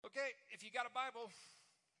If you got a Bible,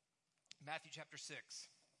 Matthew chapter 6.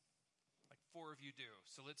 Like 4 of you do.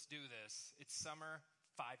 So let's do this. It's summer.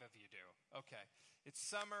 5 of you do. Okay. It's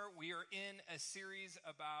summer. We are in a series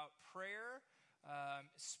about prayer,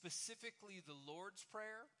 specifically the Lord's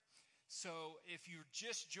Prayer. So if you're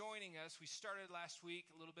just joining us, we started last week,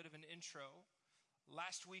 a little bit of an intro.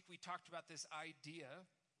 Last week we talked about this idea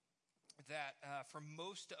that for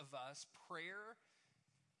most of us, prayer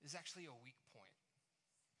is actually a weak point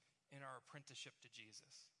in our apprenticeship to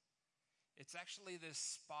Jesus. It's actually this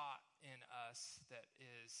spot in us that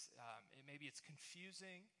is, maybe it's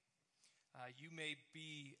confusing. You may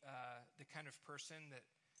be the kind of person that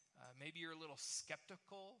maybe you're a little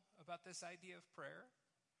skeptical about this idea of prayer.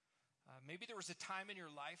 Maybe there was a time in your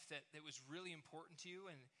life that was really important to you,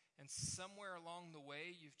 and somewhere along the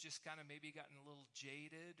way, you've just kind of maybe gotten a little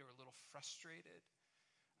jaded or a little frustrated.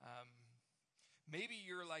 Maybe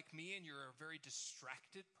you're like me and you're a very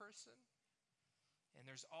distracted person. And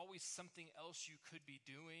there's always something else you could be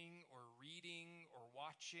doing or reading or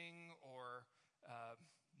watching or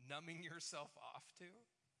numbing yourself off to.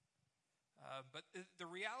 But the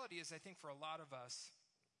reality is, I think for a lot of us,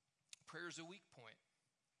 prayer is a weak point.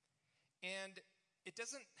 And it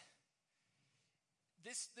doesn't,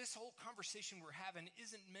 this whole conversation we're having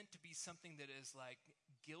isn't meant to be something that is like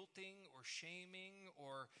guilting or shaming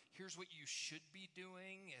or here's what you should be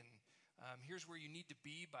doing and here's where you need to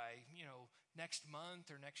be by, next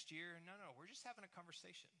month or next year. No, we're just having a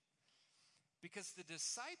conversation. Because the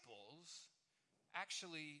disciples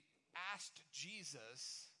actually asked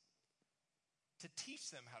Jesus to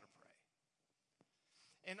teach them how to pray.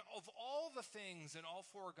 And of all the things in all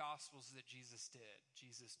 4 Gospels that Jesus did,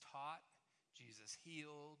 Jesus taught, Jesus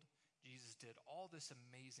healed, Jesus did all this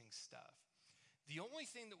amazing stuff. The only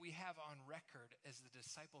thing that we have on record as the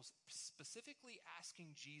disciples specifically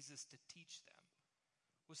asking Jesus to teach them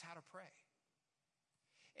was how to pray.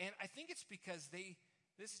 And I think it's because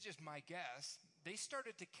this is just my guess, they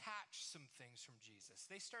started to catch some things from Jesus.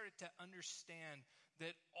 They started to understand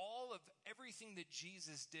that all of everything that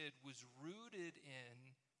Jesus did was rooted in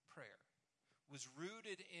prayer, was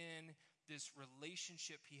rooted in this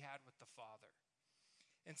relationship he had with the Father.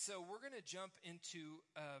 And so we're going to jump into,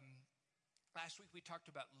 last week we talked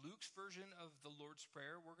about Luke's version of the Lord's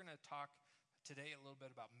Prayer. We're going to talk today a little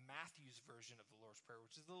bit about Matthew's version of the Lord's Prayer,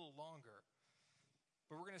 which is a little longer.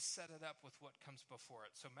 But we're going to set it up with what comes before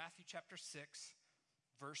it. So Matthew chapter 6,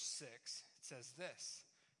 verse 6, it says this,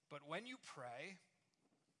 "But when you pray,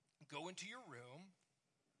 go into your room,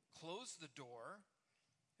 close the door,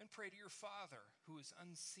 and pray to your Father who is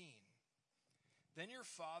unseen. Then your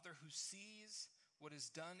Father who sees what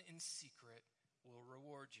is done in secret will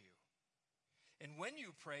reward you. And when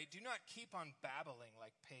you pray, do not keep on babbling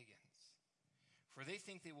like pagans, for they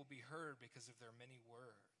think they will be heard because of their many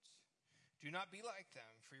words. Do not be like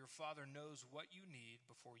them, for your Father knows what you need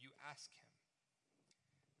before you ask him.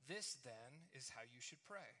 This then is how you should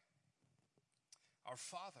pray. Our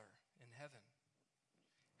Father in heaven,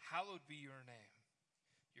 hallowed be your name.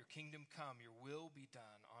 Your kingdom come, your will be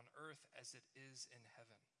done on earth as it is in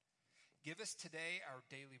heaven. Give us today our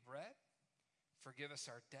daily bread. Forgive us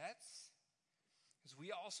our debts, as we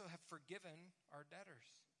also have forgiven our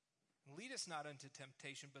debtors. And lead us not into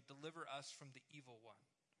temptation, but deliver us from the evil one.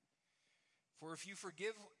 For if you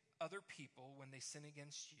forgive other people when they sin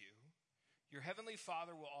against you, your heavenly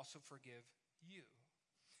Father will also forgive you.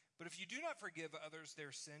 But if you do not forgive others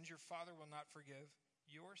their sins, your Father will not forgive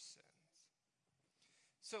your sins."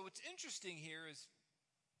 So what's interesting here is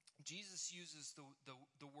Jesus uses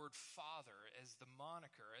the word Father as the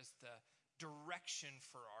moniker, as the direction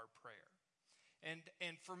for our prayer. And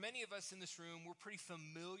for many of us in this room, we're pretty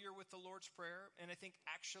familiar with the Lord's Prayer. And I think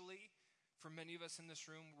actually, for many of us in this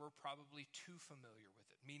room, we're probably too familiar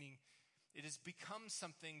with it. Meaning, it has become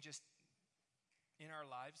something just in our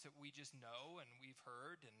lives that we just know and we've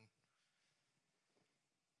heard.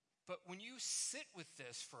 But when you sit with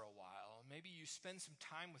this for a while, maybe you spend some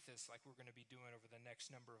time with this like we're going to be doing over the next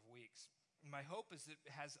number of weeks, my hope is that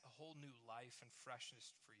it has a whole new life and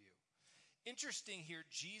freshness for you. Interesting here,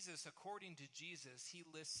 according to Jesus, he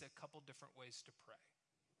lists a couple different ways to pray.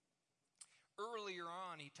 Earlier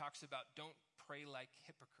on, he talks about don't pray like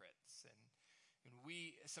hypocrites. And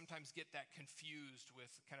we sometimes get that confused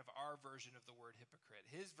with kind of our version of the word hypocrite.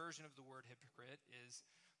 His version of the word hypocrite is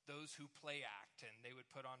those who play act, and they would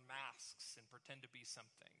put on masks and pretend to be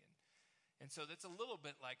something. And so that's a little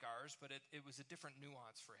bit like ours, but it was a different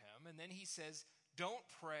nuance for him. And then he says, don't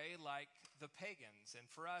pray like the pagans. And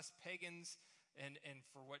for us, pagans, and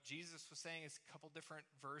for what Jesus was saying is a couple different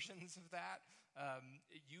versions of that.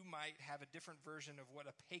 You might have a different version of what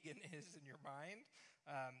a pagan is in your mind.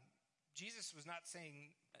 Jesus was not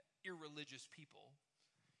saying irreligious people.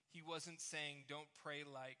 He wasn't saying don't pray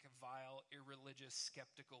like vile, irreligious,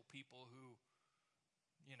 skeptical people who,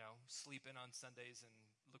 sleep in on Sundays and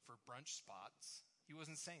look for brunch spots. He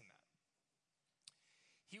wasn't saying that.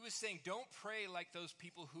 He was saying don't pray like those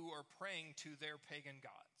people who are praying to their pagan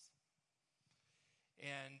gods.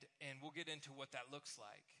 And we'll get into what that looks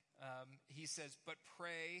like. He says, but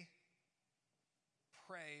pray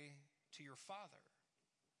to your Father.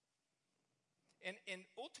 And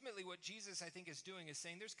ultimately what Jesus, I think, is doing is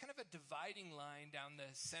saying there's kind of a dividing line down the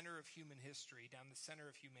center of human history, down the center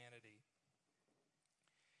of humanity.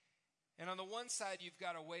 And on the one side, you've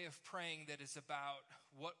got a way of praying that is about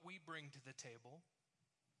what we bring to the table.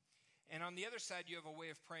 And on the other side, you have a way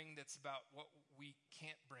of praying that's about what we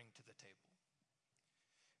can't bring to the table.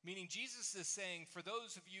 Meaning Jesus is saying, for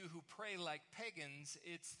those of you who pray like pagans,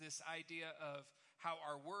 it's this idea of how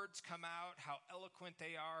our words come out, how eloquent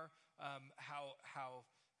they are, how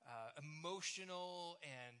emotional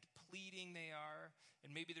and pleading they are.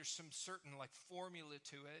 And maybe there's some certain formula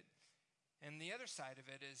to it. And the other side of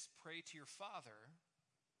it is pray to your Father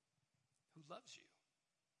who loves you.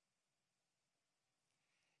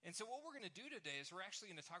 And so what we're going to do today is we're actually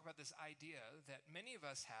going to talk about this idea that many of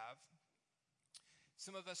us have.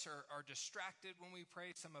 Some of us are distracted when we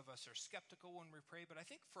pray. Some of us are skeptical when we pray. But I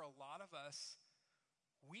think for a lot of us,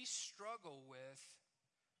 we struggle with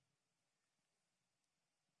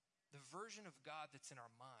the version of God that's in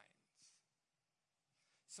our minds.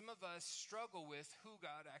 Some of us struggle with who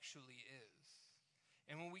God actually is.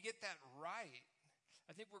 And when we get that right,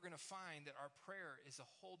 I think we're going to find that our prayer is a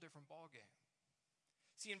whole different ballgame.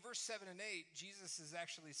 See, in verse 7 and 8, Jesus is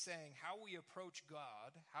actually saying how we approach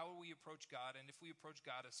God, and if we approach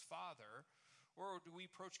God as Father, or do we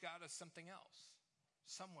approach God as something else,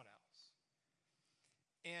 someone else?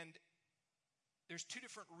 And there's two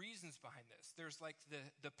different reasons behind this. There's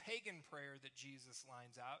the pagan prayer that Jesus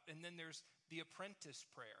lines out, and then there's the apprentice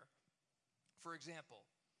prayer. For example,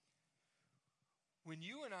 when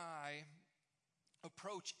you and I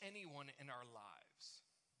approach anyone in our lives,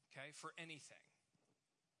 okay, for anything,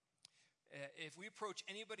 if we approach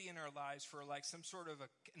anybody in our lives for some sort of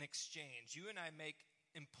an exchange, you and I make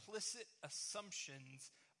implicit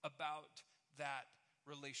assumptions about that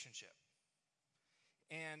relationship.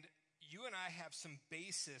 And you and I have some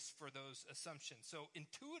basis for those assumptions. So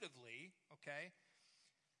intuitively, okay,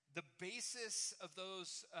 the basis of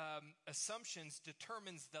those assumptions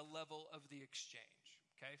determines the level of the exchange,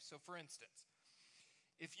 okay? So for instance,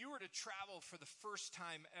 if you were to travel for the first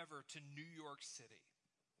time ever to New York City,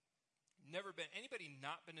 never been, anybody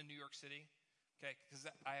not been to New York City? Okay, because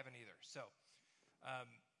I haven't either. So, I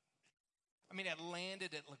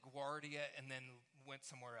landed at LaGuardia and then went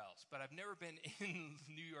somewhere else, but I've never been in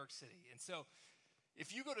New York City. And so,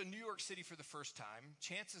 if you go to New York City for the first time,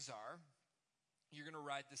 chances are you're going to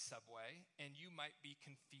ride the subway and you might be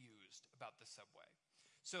confused about the subway.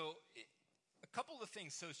 So, a couple of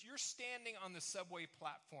things. So, if you're standing on the subway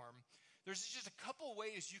platform, there's just a couple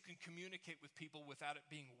ways you can communicate with people without it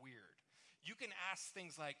being weird. You can ask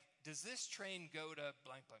things like, does this train go to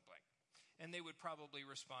blank, blank, blank? And they would probably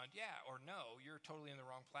respond, yeah, or no, you're totally in the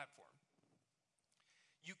wrong platform.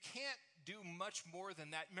 You can't do much more than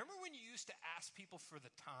that. Remember when you used to ask people for the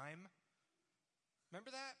time? Remember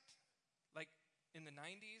that? Like in the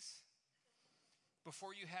 90s?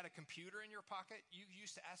 Before you had a computer in your pocket, you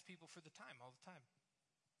used to ask people for the time all the time.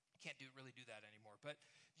 Can't really do that anymore. But,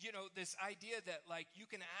 this idea that you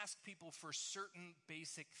can ask people for certain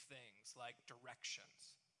basic things like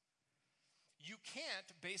directions. You can't,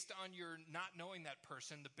 based on your not knowing that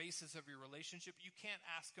person, the basis of your relationship, you can't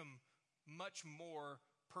ask them much more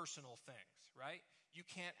personal things, right? You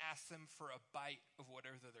can't ask them for a bite of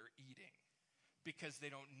whatever they're eating because they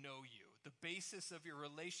don't know you. The basis of your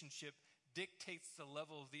relationship dictates the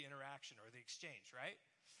level of the interaction or the exchange, right?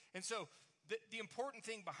 And so the important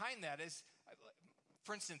thing behind that is,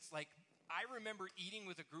 for instance, I remember eating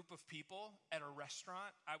with a group of people at a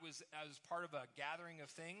restaurant. I was part of a gathering of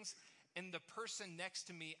things, and the person next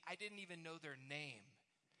to me, I didn't even know their name.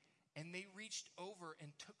 And they reached over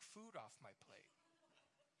and took food off my plate.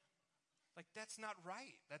 That's not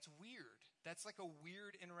right. That's weird. That's a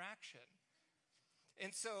weird interaction.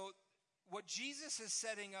 And so what Jesus is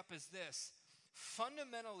setting up is this.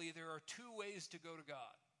 Fundamentally, there are two ways to go to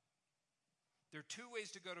God. There are two ways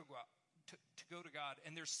to go to God,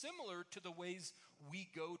 and they're similar to the ways we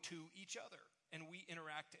go to each other and we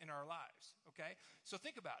interact in our lives, okay? So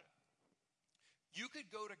think about it. You could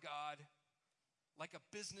go to God like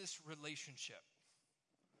a business relationship,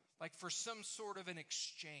 like for some sort of an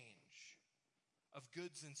exchange of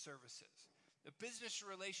goods and services. The business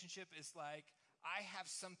relationship is like, I have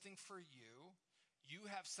something for you, you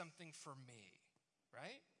have something for me,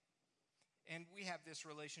 right? And we have this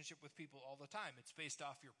relationship with people all the time. It's based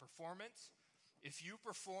off your performance. If you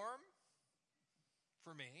perform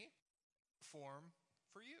for me, perform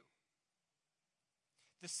for you.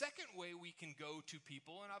 The second way we can go to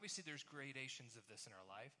people, and obviously there's gradations of this in our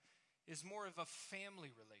life, is more of a family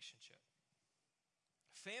relationship.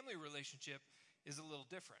 Family relationship is a little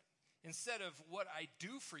different. Instead of what I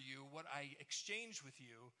do for you, what I exchange with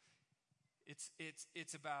you,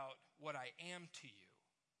 it's about what I am to you.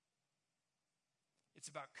 It's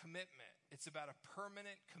about commitment. It's about a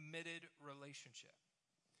permanent, committed relationship.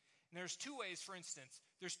 And there's two ways, for instance,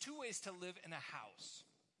 there's two ways to live in a house.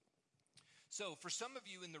 So for some of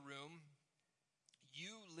you in the room,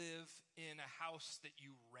 you live in a house that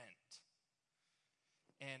you rent.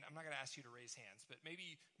 And I'm not going to ask you to raise hands, but maybe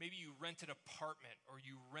you rent an apartment or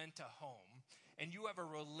you rent a home, and you have a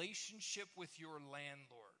relationship with your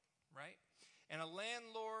landlord, right? And a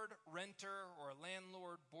landlord-renter or a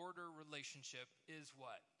landlord-boarder relationship is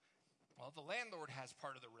what? Well, the landlord has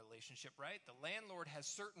part of the relationship, right? The landlord has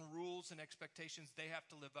certain rules and expectations they have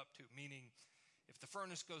to live up to, meaning if the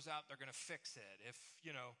furnace goes out, they're going to fix it. If,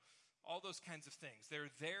 all those kinds of things. They're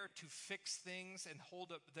there to fix things and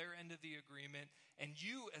hold up their end of the agreement. And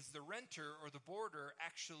you, as the renter or the boarder,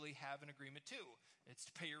 actually have an agreement too. It's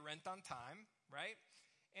to pay your rent on time, right?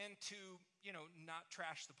 And to, not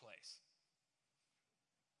trash the place.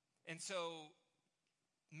 And so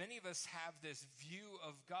many of us have this view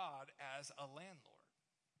of God as a landlord.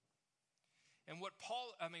 And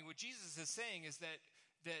what Jesus is saying is that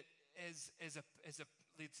as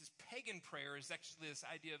this pagan prayer is actually this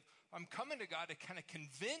idea of, I'm coming to God to kind of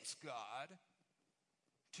convince God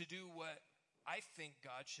to do what I think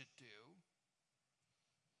God should do,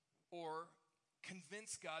 or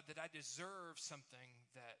convince God that I deserve something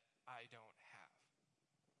that I don't have.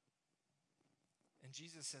 And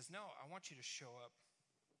Jesus says, no, I want you to show up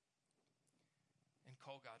and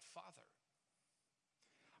call God Father.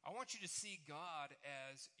 I want you to see God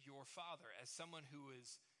as your Father, as someone who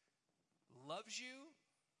loves you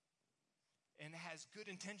and has good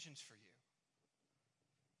intentions for you.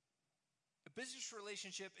 A business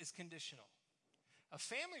relationship is conditional. A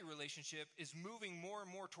family relationship is moving more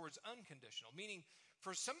and more towards unconditional, meaning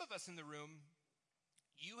for some of us in the room,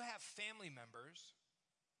 you have family members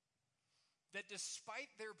that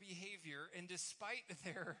despite their behavior and despite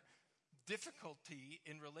their difficulty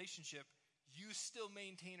in relationship, you still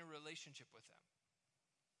maintain a relationship with them.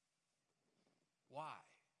 Why?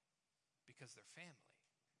 Because they're family.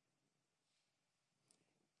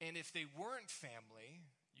 And if they weren't family,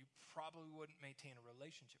 you probably wouldn't maintain a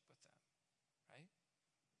relationship with them, right?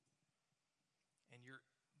 And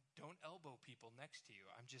don't elbow people next to you.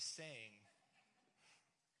 I'm just saying.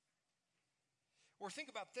 Or think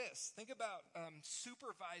about this. Think about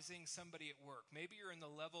supervising somebody at work. Maybe you're in the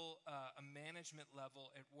a management level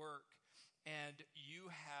at work, and you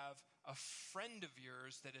have a friend of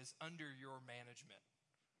yours that is under your management.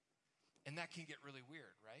 And that can get really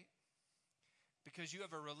weird, right? Because you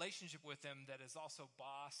have a relationship with them that is also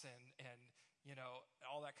boss and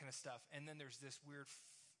all that kind of stuff. And then there's this weird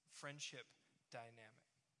friendship dynamic.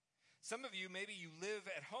 Some of you, maybe you live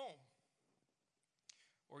at home.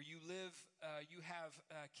 Or you have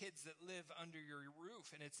kids that live under your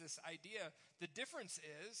roof. And it's this idea. The difference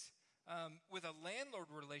is, with a landlord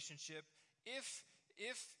relationship, if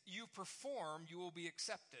you perform, you will be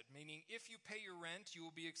accepted. Meaning, if you pay your rent, you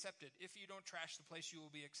will be accepted. If you don't trash the place, you will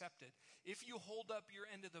be accepted. If you hold up your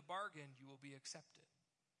end of the bargain, you will be accepted.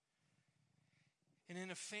 And in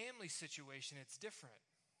a family situation, it's different.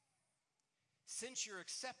 Since you're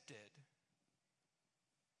accepted,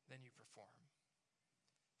 then you perform.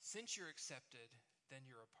 Since you're accepted, then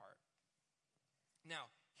you're a part. Now,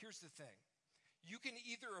 here's the thing. You can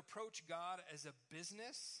either approach God as a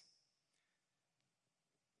business,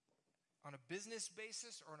 on a business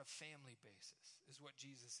basis, or on a family basis, is what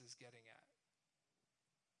Jesus is getting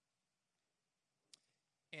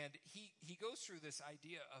at. And he goes through this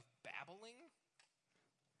idea of babbling.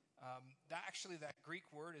 That Greek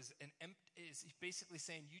word is basically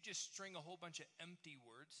saying you just string a whole bunch of empty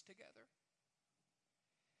words together.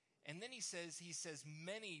 And then he says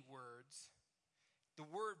many words. The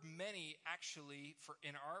word many actually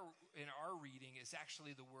in our reading is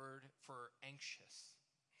actually the word for anxious.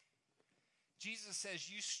 Jesus says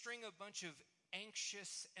you string a bunch of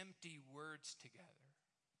anxious, empty words together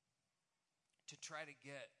to try to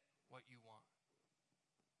get what you want.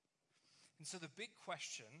 And so the big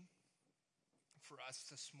question for us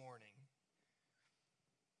this morning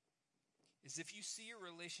is if you see your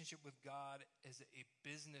relationship with God as a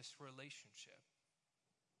business relationship,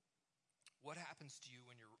 what happens to you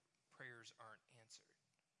when your prayers aren't answered?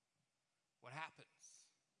 What happens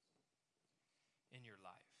in your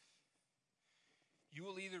life? You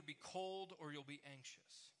will either be cold or you'll be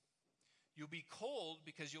anxious. You'll be cold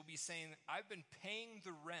because you'll be saying, I've been paying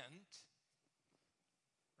the rent,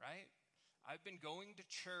 right? I've been going to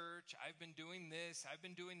church. I've been doing this. I've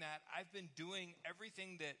been doing that. I've been doing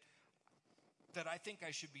everything that I think I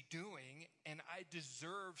should be doing, and I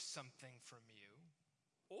deserve something from you.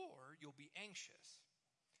 Or you'll be anxious,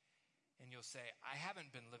 and you'll say, I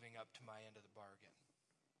haven't been living up to my end of the bargain.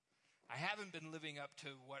 I haven't been living up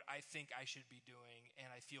to what I think I should be doing, and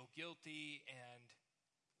I feel guilty.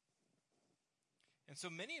 And so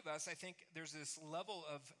many of us, I think there's this level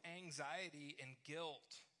of anxiety and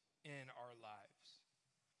guilt in our lives.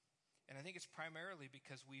 And I think it's primarily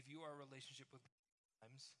because we view our relationship with God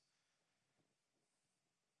sometimes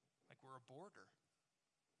like we're a boarder,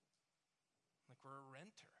 like we're a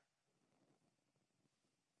renter,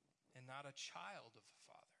 and not a child of the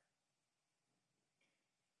Father.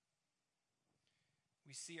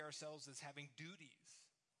 We see ourselves as having duties.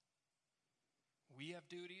 We have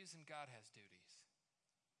duties and God has duties.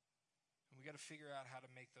 And we got to figure out how to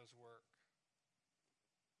make those work.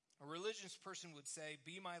 A religious person would say,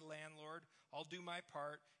 be my landlord, I'll do my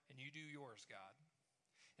part, and you do yours, God.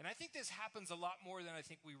 And I think this happens a lot more than I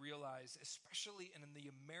think we realize, especially in the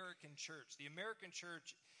American church. The American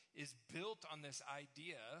church is built on this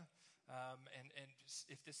idea, and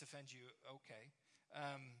if this offends you, okay,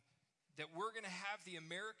 that we're going to have the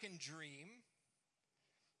American dream,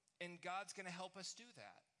 and God's going to help us do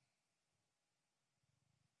that.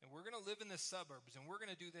 And we're going to live in the suburbs, and we're going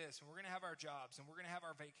to do this, and we're going to have our jobs, and we're going to have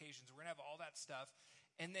our vacations, we're going to have all that stuff,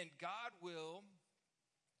 and then God will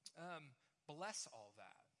bless all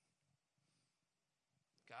that.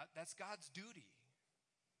 That's God's duty,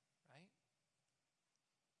 right?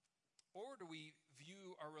 Or do we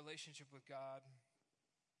view our relationship with God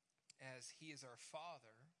as He is our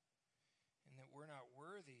Father and that we're not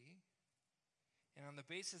worthy? And on the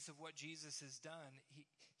basis of what Jesus has done,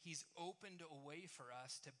 He's opened a way for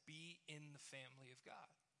us to be in the family of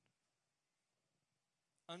God.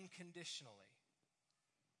 Unconditionally.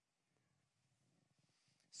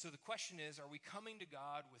 So the question is, are we coming to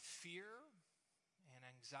God with fear and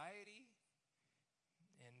anxiety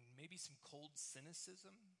and maybe some cold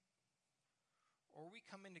cynicism? Or are we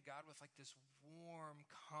coming to God with like this warm,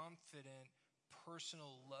 confident,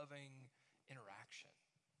 personal, loving interaction?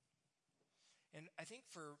 And I think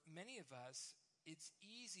for many of us, it's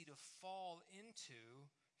easy to fall into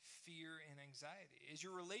fear and anxiety. Is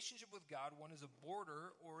your relationship with God one as a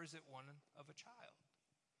boarder, or is it one of a child?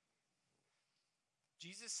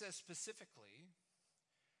 Jesus says specifically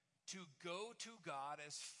to go to God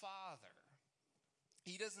as Father.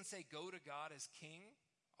 He doesn't say go to God as King,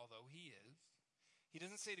 although He is. He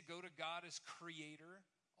doesn't say to go to God as Creator,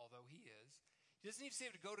 although He is. He doesn't even say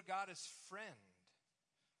to go to God as friend,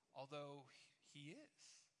 although He is.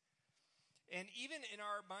 And even in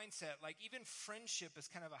our mindset, like even friendship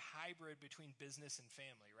is kind of a hybrid between business and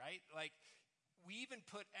family, right? Like we even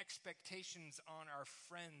put expectations on our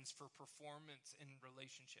friends for performance in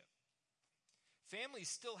relationship.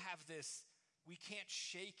 Families still have this we can't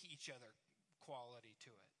shake each other quality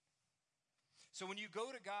to it. So when you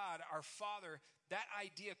go to God, our Father, that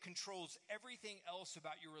idea controls everything else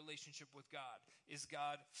about your relationship with God. Is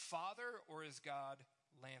God Father or is God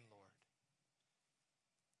landlord?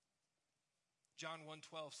 John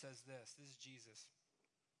 1:12 says this. This is Jesus.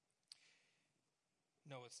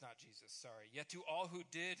 No, it's not Jesus, sorry. Yet to all who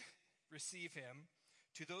did receive Him,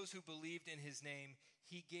 to those who believed in His name,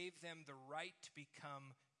 He gave them the right to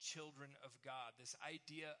become children of God. This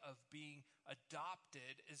idea of being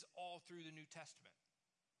adopted is all through the New Testament.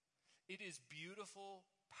 It is beautiful,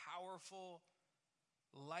 powerful,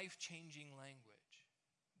 life-changing language,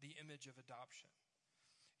 the image of adoption.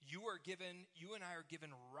 You and I are given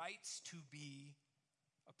rights to be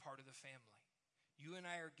a part of the family. You and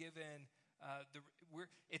I are given,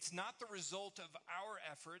 it's not the result of our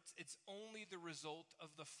efforts, it's only the result of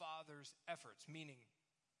the Father's efforts. Meaning,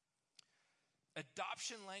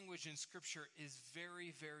 adoption language in Scripture is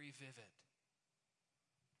very, very vivid.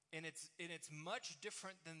 And it's much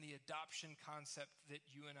different than the adoption concept that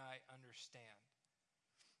you and I understand.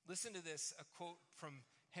 Listen to this, a quote from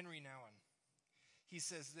Henri Nouwen. He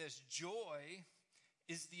says this: joy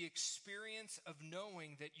is the experience of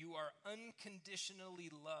knowing that you are unconditionally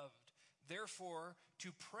loved. Therefore,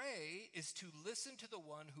 to pray is to listen to the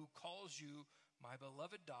one who calls you my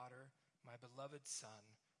beloved daughter, my beloved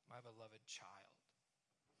son, my beloved child.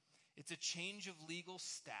 It's a change of legal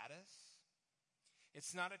status.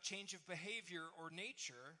 It's not a change of behavior or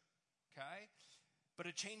nature, okay? But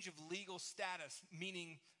a change of legal status,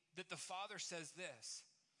 meaning that the Father says this: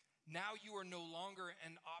 now you are no longer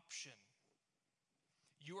an option.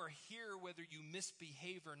 You are here whether you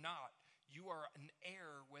misbehave or not. You are an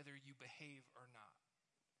heir whether you behave or not.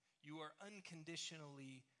 You are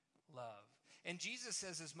unconditionally loved. And Jesus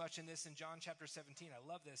says as much in this in John chapter 17. I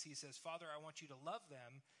love this. He says, Father, I want you to love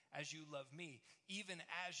them as you love me, even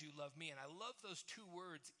as you love me. And I love those two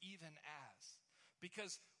words, even as.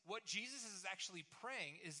 Because what Jesus is actually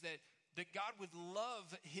praying is that God would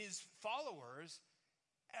love his followers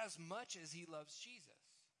as much as he loves Jesus.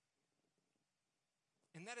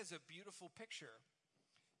 And that is a beautiful picture.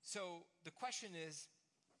 So the question is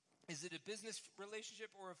it a business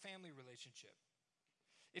relationship or a family relationship?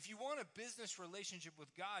 If you want a business relationship with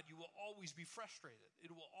God, you will always be frustrated.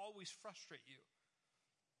 It will always frustrate you.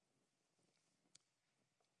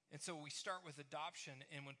 And so we start with adoption,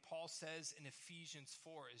 and when Paul says in Ephesians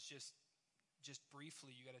 4 is just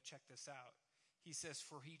briefly, you got to check this out. He says,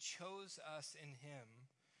 for he chose us in him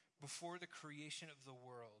before the creation of the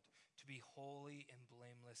world to be holy and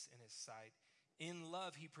blameless in his sight. In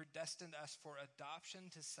love, he predestined us for adoption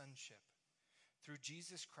to sonship through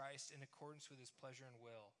Jesus Christ in accordance with his pleasure and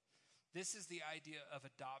will. This is the idea of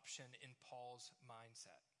adoption in Paul's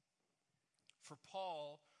mindset. For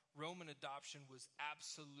Paul, Roman adoption was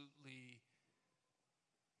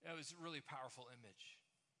it was a really powerful image.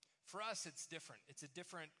 For us, it's different. It's a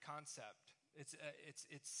different concept. It's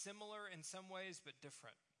similar in some ways, but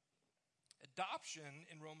different. Adoption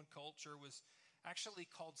in Roman culture was actually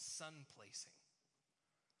called son placing.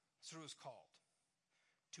 That's what it was called.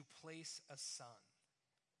 To place a son.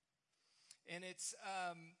 And it's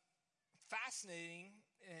fascinating,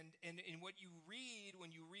 and in what you read,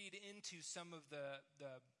 when you read into some of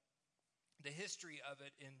the history of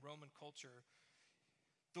it in Roman culture,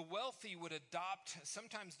 the wealthy would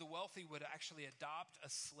sometimes the wealthy would actually adopt a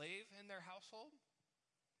slave in their household.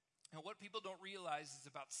 And what people don't realize is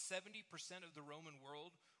about 70% of the Roman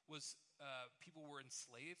world was people were in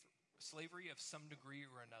slavery of some degree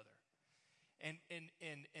or another.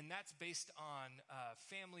 And that's based on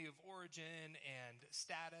family of origin and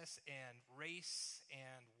status and race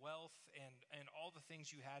and wealth and all the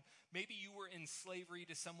things you had. Maybe you were in slavery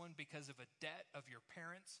to someone because of a debt of your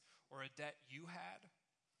parents or a debt you had.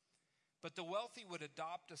 But the wealthy would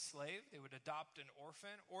adopt a slave, they would adopt an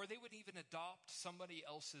orphan, or they would even adopt somebody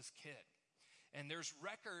else's kid. And there's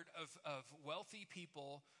record of wealthy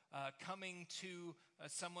people coming to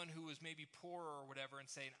someone who was maybe poor or whatever and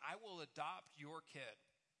saying, I will adopt your kid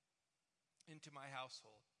into my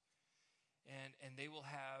household. And they will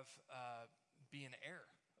be an heir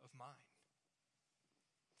of mine.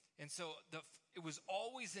 And so it was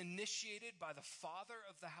always initiated by the father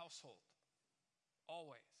of the household.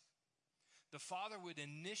 Always. The father would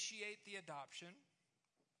initiate the adoption.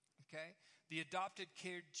 Okay? The adopted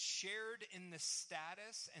kid shared in the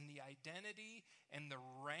status and the identity and the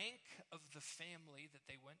rank of the family that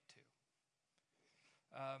they went to.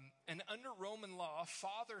 And under Roman law,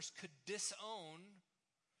 fathers could disown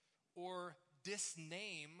or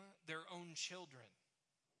disname their own children.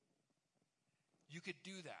 You could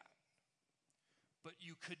do that. But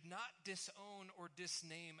you could not disown or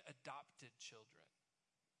disname adopted children.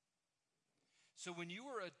 So when you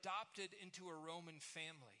were adopted into a Roman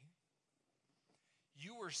family,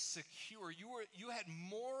 you were secure. You had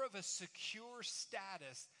more of a secure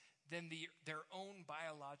status than their own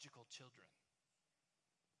biological children.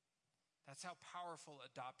 That's how powerful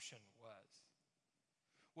adoption was.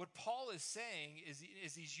 What Paul is saying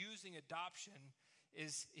is he's using adoption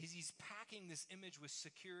is he's packing this image with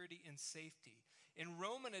security and safety. In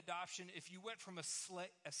Roman adoption, if you went from a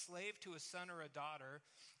slave to a son or a daughter,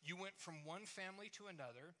 you went from one family to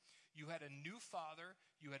another. You had a new father,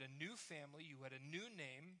 you had a new family, you had a new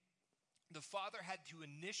name. The father had to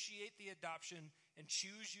initiate the adoption and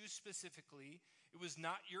choose you specifically. It was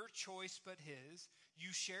not your choice but his.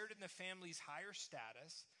 You shared in the family's higher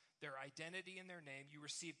status, their identity and their name. You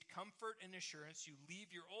received comfort and assurance. You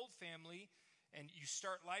leave your old family and you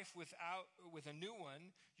start life with a new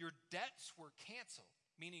one. Your debts were canceled,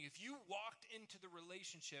 meaning if you walked into the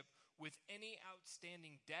relationship with any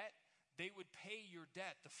outstanding debt, they would pay your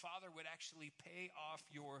debt. The father would actually pay off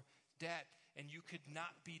your debt, and you could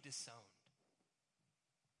not be disowned.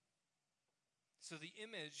 So the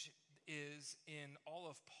image is in all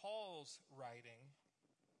of Paul's writing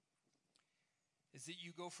is that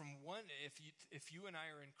you go from one, if you and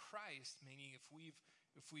I are in Christ, meaning if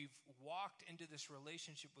we've walked into this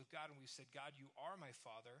relationship with God and we've said, God, you are my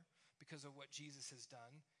Father because of what Jesus has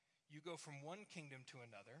done, You go from one kingdom to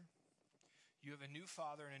another. You have a new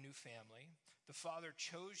father and a new family. The Father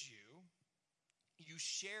chose you. You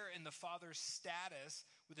share in the Father's status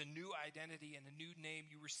with a new identity and a new name.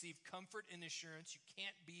 You receive comfort and assurance. You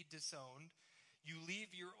can't be disowned. You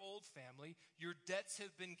leave your old family. Your debts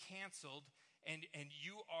have been canceled, and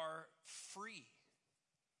you are free.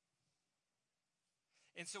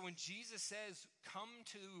 And so when Jesus says,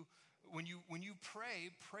 when you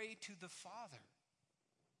pray to the Father.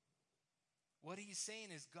 What he's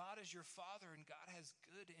saying is God is your Father, and God has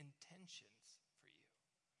good intentions for you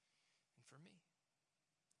and for me.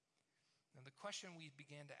 Now, the question we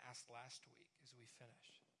began to ask last week as we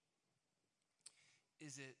finished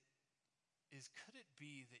could it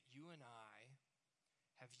be that you and I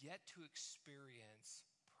have yet to experience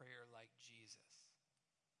prayer like Jesus?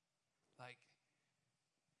 Like,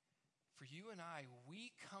 for you and I,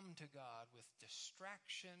 we come to God with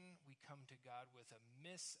distraction. We come to God with a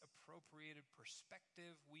misappropriated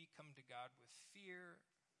perspective. We come to God with fear.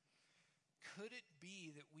 Could it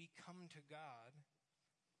be that we come to God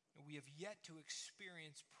and we have yet to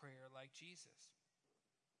experience prayer like Jesus?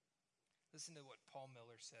 Listen to what Paul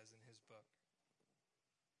Miller says in his book.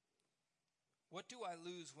 What do I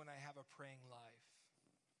lose when I have a praying life?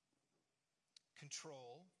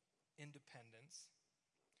 Control, independence.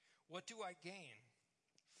 What do I gain?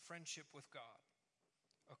 Friendship with God,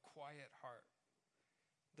 a quiet heart,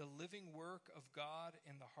 the living work of God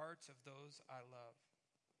in the hearts of those I love,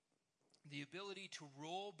 the ability to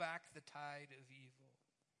roll back the tide of evil.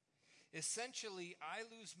 Essentially, I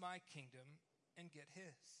lose my kingdom and get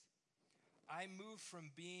his. I move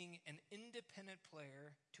from being an independent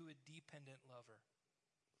player to a dependent lover.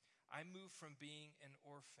 I move from being an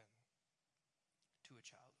orphan to a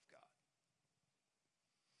child of God.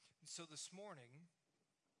 And so this morning,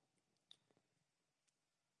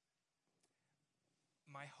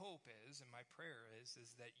 my hope is, and my prayer is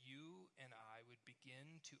that you and I would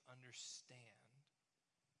begin to understand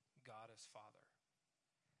God as Father,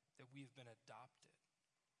 that we have been adopted,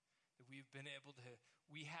 that we have been able to,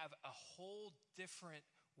 we have a whole different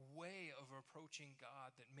way of approaching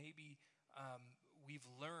God that maybe we've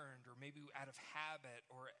learned, or maybe out of habit,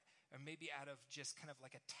 or maybe out of just kind of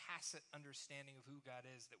like a tacit understanding of who God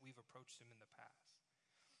is, that we've approached him in the past.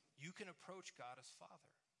 You can approach God as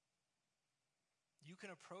Father. You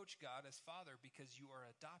can approach God as Father because you are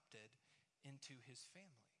adopted into his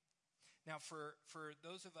family. Now, for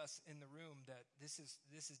those of us in the room that this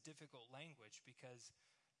is difficult language because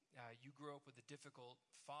you grew up with a difficult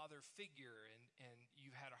father figure, and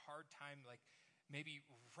you had a hard time like maybe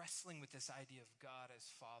wrestling with this idea of God as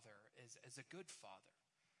Father, as a good Father.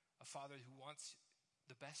 A Father who wants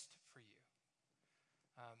the best for you.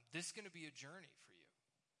 This is going to be a journey for you.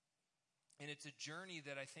 And it's a journey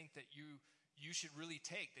that I think that you should really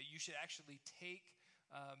take, that you should actually take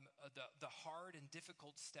the hard and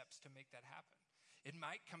difficult steps to make that happen. It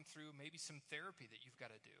might come through maybe some therapy that you've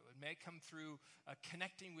got to do. It may come through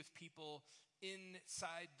connecting with people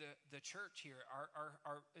inside the church here,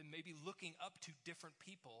 and maybe looking up to different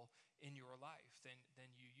people in your life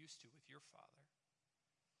than you used to with your father.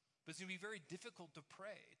 But it's going to be very difficult to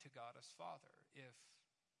pray to God as Father if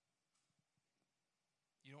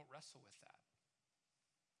you don't wrestle with that.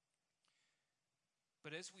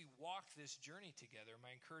 But as we walk this journey together,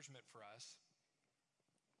 my encouragement for us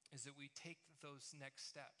is that we take those next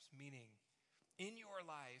steps, meaning in your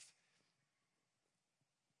life,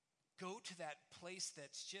 go to that place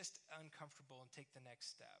that's just uncomfortable and take the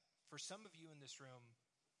next step. For some of you in this room,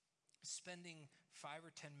 spending 5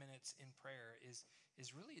 or 10 minutes in prayer is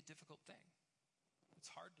really a difficult thing. It's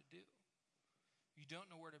hard to do. You don't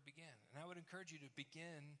know where to begin. And I would encourage you to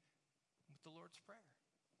begin with the Lord's Prayer.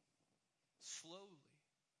 Slowly,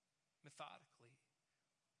 methodically,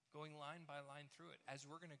 going line by line through it as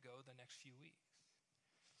we're going to go the next few weeks.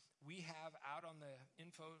 We have out on the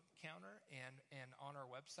info counter and on our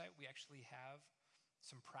website, we actually have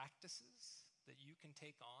some practices that you can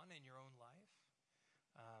take on in your own life.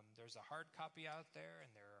 There's a hard copy out there,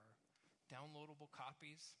 and there are downloadable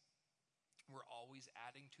copies. We're always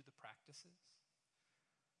adding to the practices.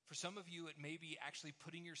 For some of you, it may be actually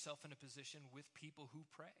putting yourself in a position with people who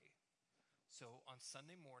pray. So on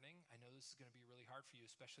Sunday morning, I know this is going to be really hard for you,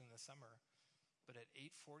 especially in the summer, but at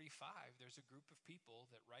 8:45, there's a group of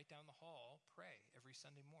people that right down the hall pray every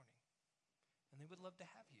Sunday morning. And they would love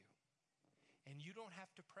to have you. And you don't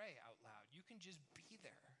have to pray out loud. You can just be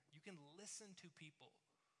there. You can listen to people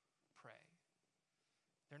pray.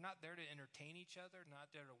 They're not there to entertain each other,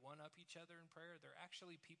 not there to one-up each other in prayer. They're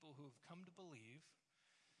actually people who have come to believe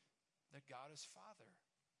that God is Father,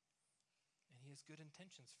 and he has good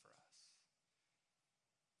intentions for us.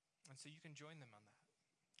 And so you can join them on that.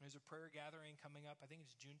 There's a prayer gathering coming up. I think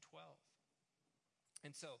it's June 12th.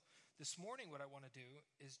 And so this morning what I want to do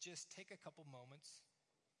is just take a couple moments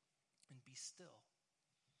and be still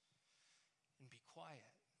and be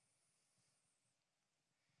quiet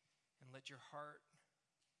and let your heart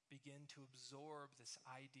begin to absorb this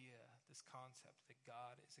idea, this concept that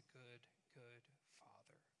God is a good, good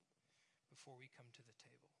Father before we come to the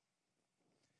table.